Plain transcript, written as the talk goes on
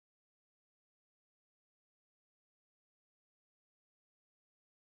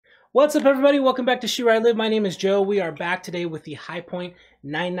What's up, everybody? Welcome back to Shoot Where I Live. My name is Joe. We are back today with the Hi-Point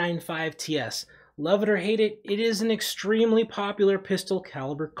 995 TS. Love it or hate it, it is an extremely popular pistol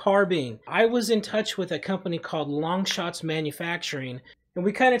caliber carbine. I was in touch with a company called LongShot Manufacturing, and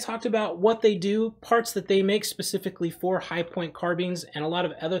we kind of talked about what they do, parts that they make specifically for Hi-Point carbines, and a lot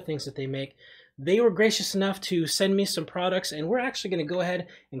of other things that they make. They were gracious enough to send me some products, and we're actually going to go ahead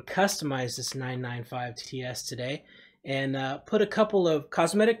and customize this 995 TS today and put a couple of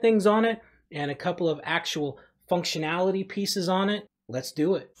cosmetic things on it and a couple of actual functionality pieces on it. Let's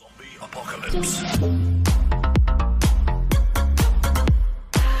do it. Zombie apocalypse.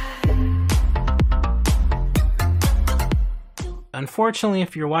 Unfortunately,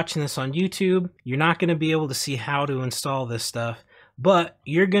 if you're watching this on YouTube, you're not going to be able to see how to install this stuff, but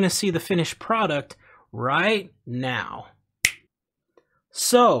you're going to see the finished product right now.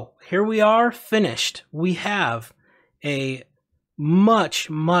 So here we are, finished. We have a much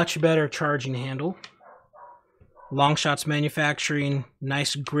better charging handle. LongShot Manufacturing,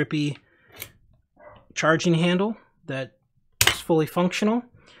 nice grippy charging handle that is fully functional.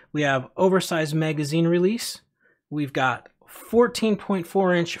 We have oversized magazine release. We've got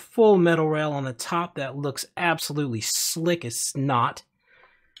 14.4 inch full metal rail on the top that looks absolutely slick as snot.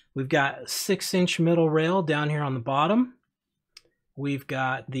 We've got 6-inch metal rail down here on the bottom. We've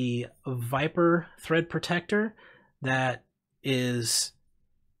got the Viper thread protector that is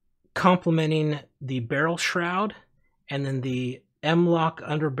complementing the barrel shroud, and then the M-Lock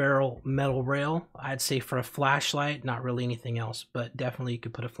underbarrel metal rail. I'd say for a flashlight, not really anything else, but definitely you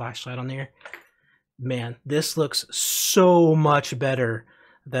could put a flashlight on there. Man, this looks so much better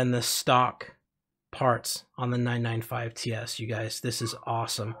than the stock parts on the 995 TS, you guys. This is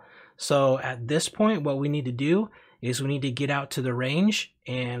awesome. So at this point, what we need to do is we need to get out to the range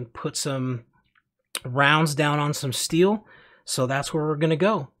and put some rounds down on some steel. So that's where we're going to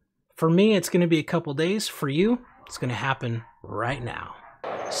go. For me, it's going to be a couple days. For you, it's going to happen right now.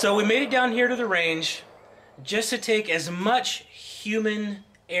 So we made it down here to the range just to take as much human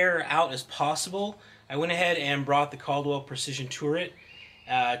air out as possible. I went ahead and brought the Caldwell Precision Turret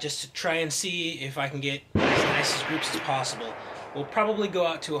just to try and see if I can get as nice as groups as possible. We'll probably go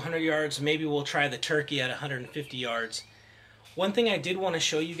out to 100 yards. Maybe we'll try the turkey at 150 yards. One thing I did want to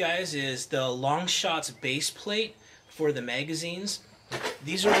show you guys is the LongShot's base plate for the magazines.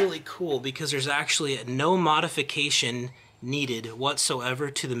 These are really cool because there's actually no modification needed whatsoever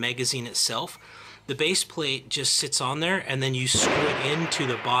to the magazine itself. The base plate just sits on there, and then you screw it into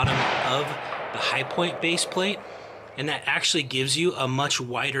the bottom of the Hi-Point base plate, and that actually gives you a much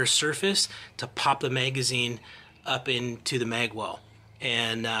wider surface to pop the magazine up into the mag well.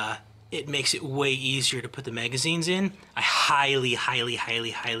 And it makes it way easier to put the magazines in. I highly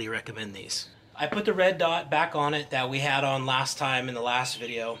recommend these. I put the red dot back on it that we had on last time in the last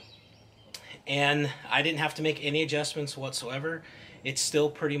video, and I didn't have to make any adjustments whatsoever. It's still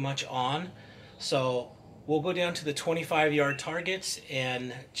pretty much on. So we'll go down to the 25-yard targets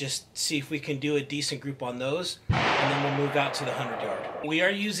and just see if we can do a decent group on those, and then we'll move out to the 100-yard. We are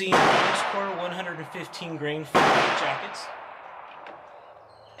using Core 115 grain jackets.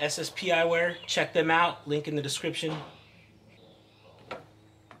 SSP eyewear, check them out, link in the description.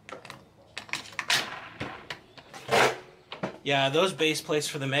 Yeah, those base plates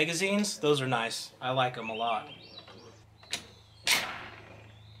for the magazines, those are nice. I like them a lot.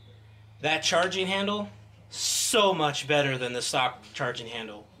 That charging handle, so much better than the stock charging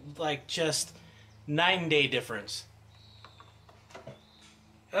handle. Like, just night and day difference.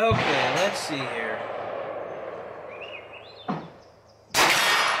 Okay, let's see here.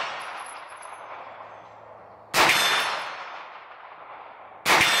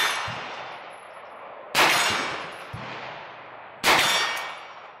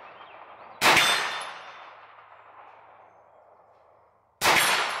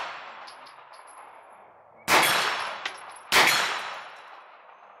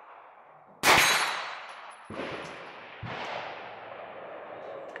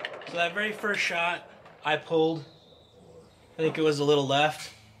 So that very first shot I pulled, I think it was a little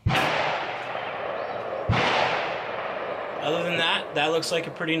left. Other than that, that looks like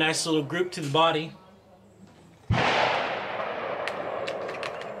a pretty nice little group to the body.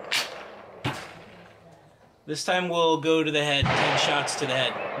 This time we'll go to the head, 10 shots to the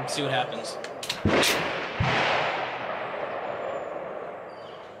head, and see what happens.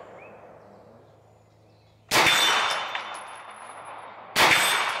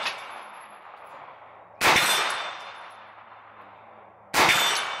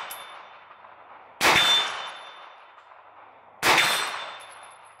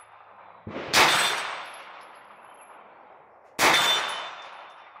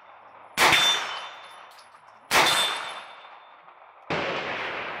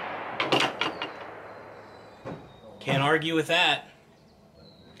 Can't argue with that.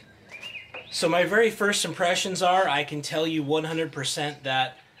 So my very first impressions are, I can tell you 100%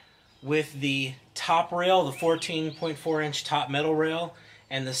 that with the top rail, the 14.4 inch top metal rail,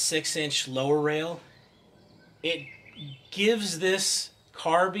 and the 6-inch lower rail, it gives this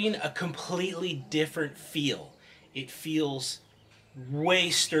carbine a completely different feel. It feels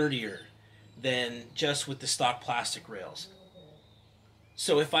way sturdier than just with the stock plastic rails.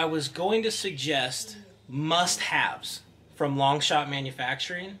 So if I was going to suggest must-haves from LongShot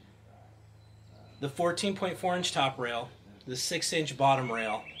Manufacturing, the 14.4 inch top rail, the 6-inch bottom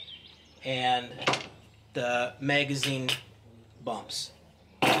rail, and the magazine bumps.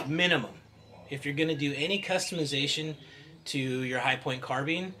 Minimum. If you're going to do any customization to your high-point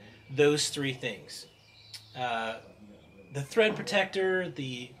carbine, those three things. The thread protector,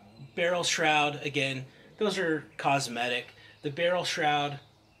 the barrel shroud, again, those are cosmetic. The barrel shroud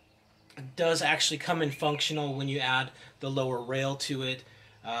does actually come in functional when you add the lower rail to it.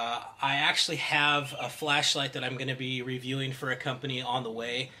 I actually have a flashlight that I'm going to be reviewing for a company on the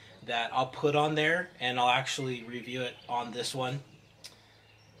way that I'll put on there, and I'll actually review it on this one.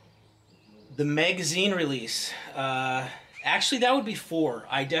 The magazine release, actually that would be 4.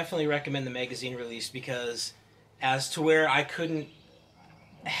 I definitely recommend the magazine release, because as to where I couldn't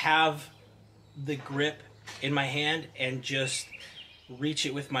have the grip in my hand and just reach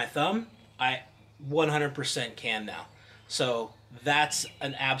it with my thumb, I 100% can now. So that's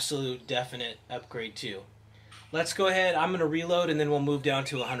an absolute definite upgrade too. Let's go ahead, I'm going to reload, and then we'll move down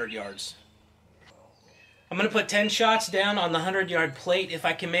to 100 yards. I'm going to put 10 shots down on the 100-yard plate. If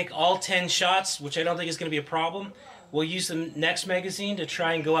I can make all 10 shots, which I don't think is going to be a problem, we'll use the next magazine to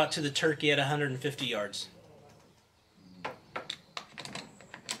try and go out to the turkey at 150 yards.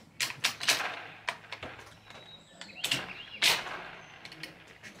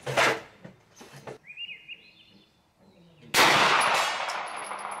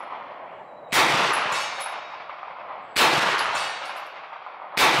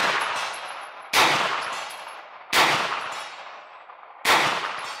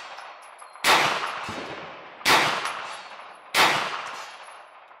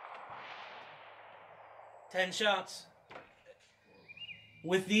 Ten shots.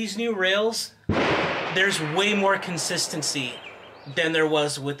 With these new rails, there's way more consistency than there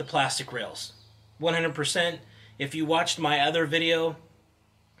was with the plastic rails. 100%. If you watched my other video,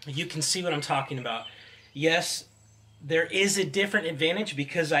 you can see what I'm talking about. Yes, there is a different advantage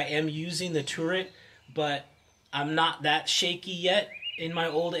because I am using the turret, but I'm not that shaky yet in my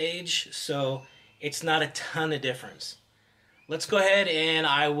old age, so it's not a ton of difference. Let's go ahead and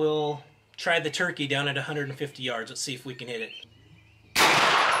I will try the turkey down at 150 yards. Let's see if we can hit it.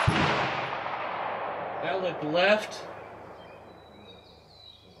 That looked left.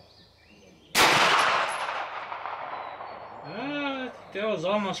 That was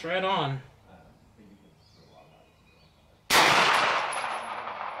almost right on. That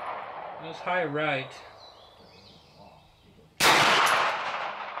was high right.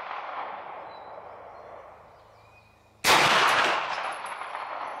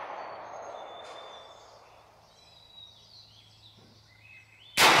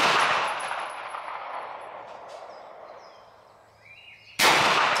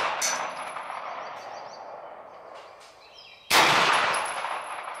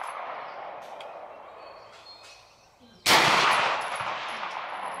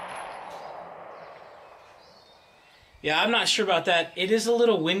 Yeah, I'm not sure about that. It is a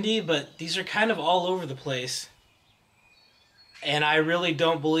little windy, but these are kind of all over the place. And I really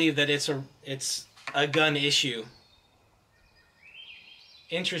don't believe that it's a gun issue.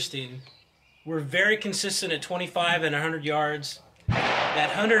 Interesting. We're very consistent at 25 and 100 yards.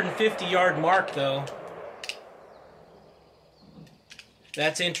 That 150-yard mark, though,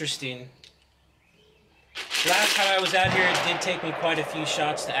 that's interesting. Last time I was out here, it did take me quite a few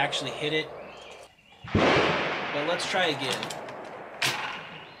shots to actually hit it. But let's try again.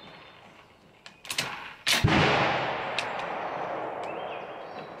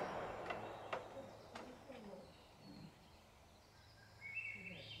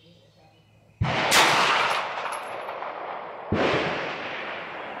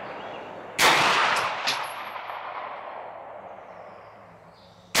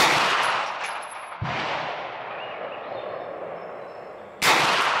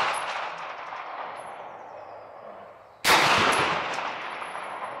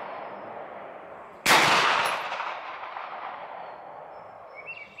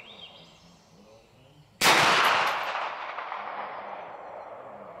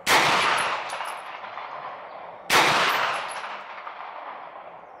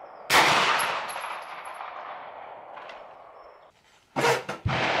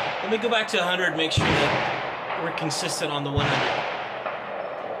 Let me go back to 100, make sure that we're consistent on the 100.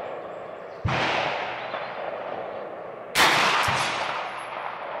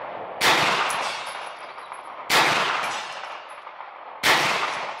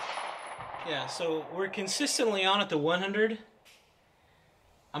 Yeah, so we're consistently on at the 100.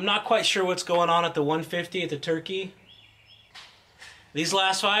 I'm not quite sure what's going on at the 150 at the turkey. These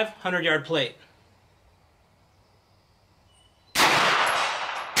last 5, 100-yard plate.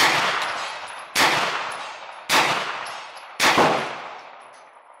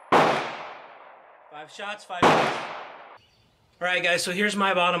 Five shots, 5 hits. Alright guys, so here's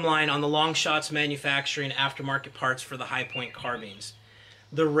my bottom line on the LongShot Manufacturing aftermarket parts for the Hi-Point carbines.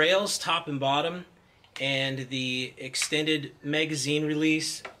 The rails, top and bottom, and the extended magazine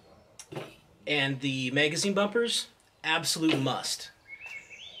release and the magazine bumpers, absolute must.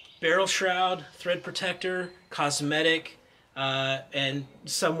 Barrel shroud, thread protector, cosmetic, and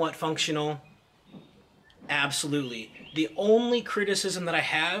somewhat functional, absolutely. The only criticism that I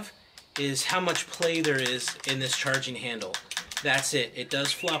have is how much play there is in this charging handle. That's it. It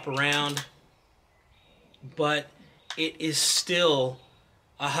does flop around, but it is still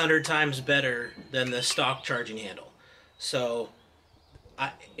 100 times better than the stock charging handle. So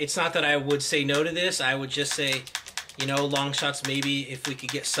it's not that I would say no to this. I would just say, you know, LongShots, maybe if we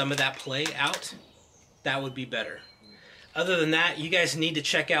could get some of that play out, that would be better. Other than that, you guys need to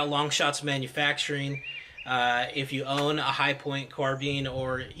check out LongShot Manufacturing. If you own a Hi-Point carbine,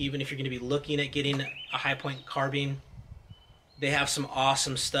 or even if you're going to be looking at getting a Hi-Point carbine, they have some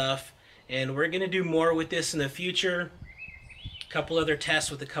awesome stuff. And we're going to do more with this in the future. A couple other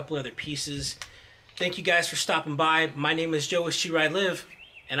tests with a couple other pieces. Thank you guys for stopping by. My name is Joe with Shoot Ride Live,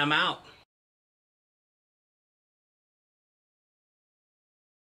 and I'm out.